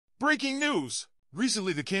Breaking news!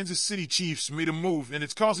 Recently, the Kansas City Chiefs made a move and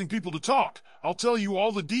it's causing people to talk. I'll tell you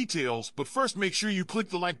all the details, but first make sure you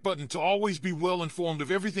click the like button to always be well informed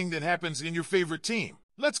of everything that happens in your favorite team.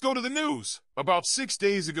 Let's go to the news. About 6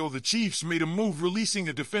 days ago, the Chiefs made a move releasing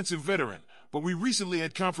a defensive veteran, but we recently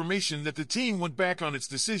had confirmation that the team went back on its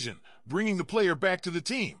decision, bringing the player back to the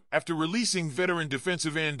team. After releasing veteran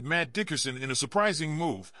defensive end Matt Dickerson in a surprising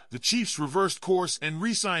move, the Chiefs reversed course and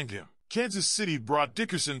re-signed him. Kansas City brought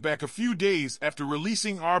Dickerson back a few days after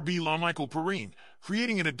releasing RB LaMichael Perrine,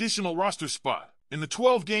 creating an additional roster spot. In the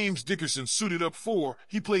 12 games Dickerson suited up for,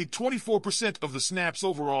 he played 24% of the snaps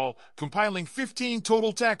overall, compiling 15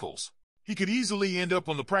 total tackles. He could easily end up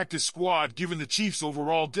on the practice squad given the Chiefs'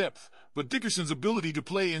 overall depth, but Dickerson's ability to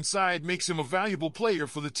play inside makes him a valuable player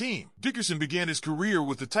for the team. Dickerson began his career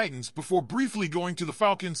with the Titans before briefly going to the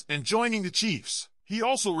Falcons and joining the Chiefs. He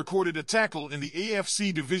also recorded a tackle in the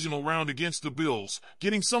AFC divisional round against the Bills,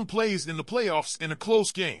 getting some plays in the playoffs in a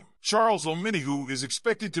close game. Charles Omenihu is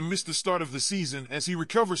expected to miss the start of the season as he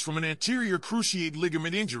recovers from an anterior cruciate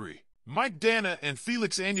ligament injury. Mike Dana and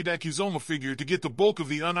Felix Anudike-Uzomah figure to get the bulk of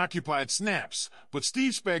the unoccupied snaps, but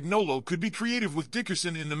Steve Spagnuolo could be creative with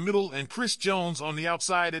Dickerson in the middle and Chris Jones on the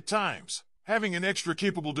outside at times. Having an extra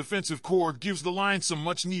capable defensive core gives the line some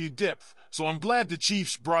much-needed depth, so I'm glad the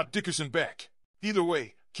Chiefs brought Dickerson back. Either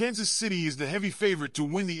way, Kansas City is the heavy favorite to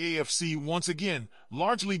win the AFC once again,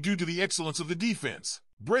 largely due to the excellence of the defense.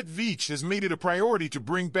 Brett Veach has made it a priority to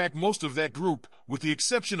bring back most of that group, with the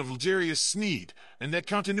exception of L'Jarius Sneed, and that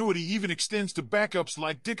continuity even extends to backups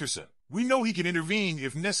like Dickerson. We know he can intervene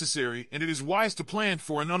if necessary, and it is wise to plan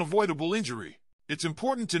for an unavoidable injury. It's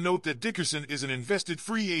important to note that Dickerson is an invested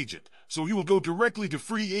free agent, so he will go directly to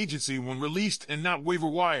free agency when released and not waiver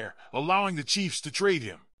wire, allowing the Chiefs to trade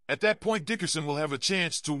him. At that point, Dickerson will have a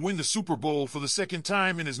chance to win the Super Bowl for the second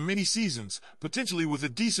time in as many seasons, potentially with a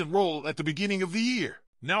decent role at the beginning of the year.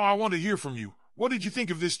 Now I want to hear from you. What did you think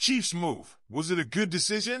of this Chiefs move? Was it a good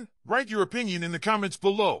decision? Write your opinion in the comments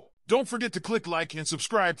below. Don't forget to click like and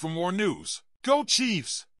subscribe for more news. Go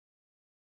Chiefs!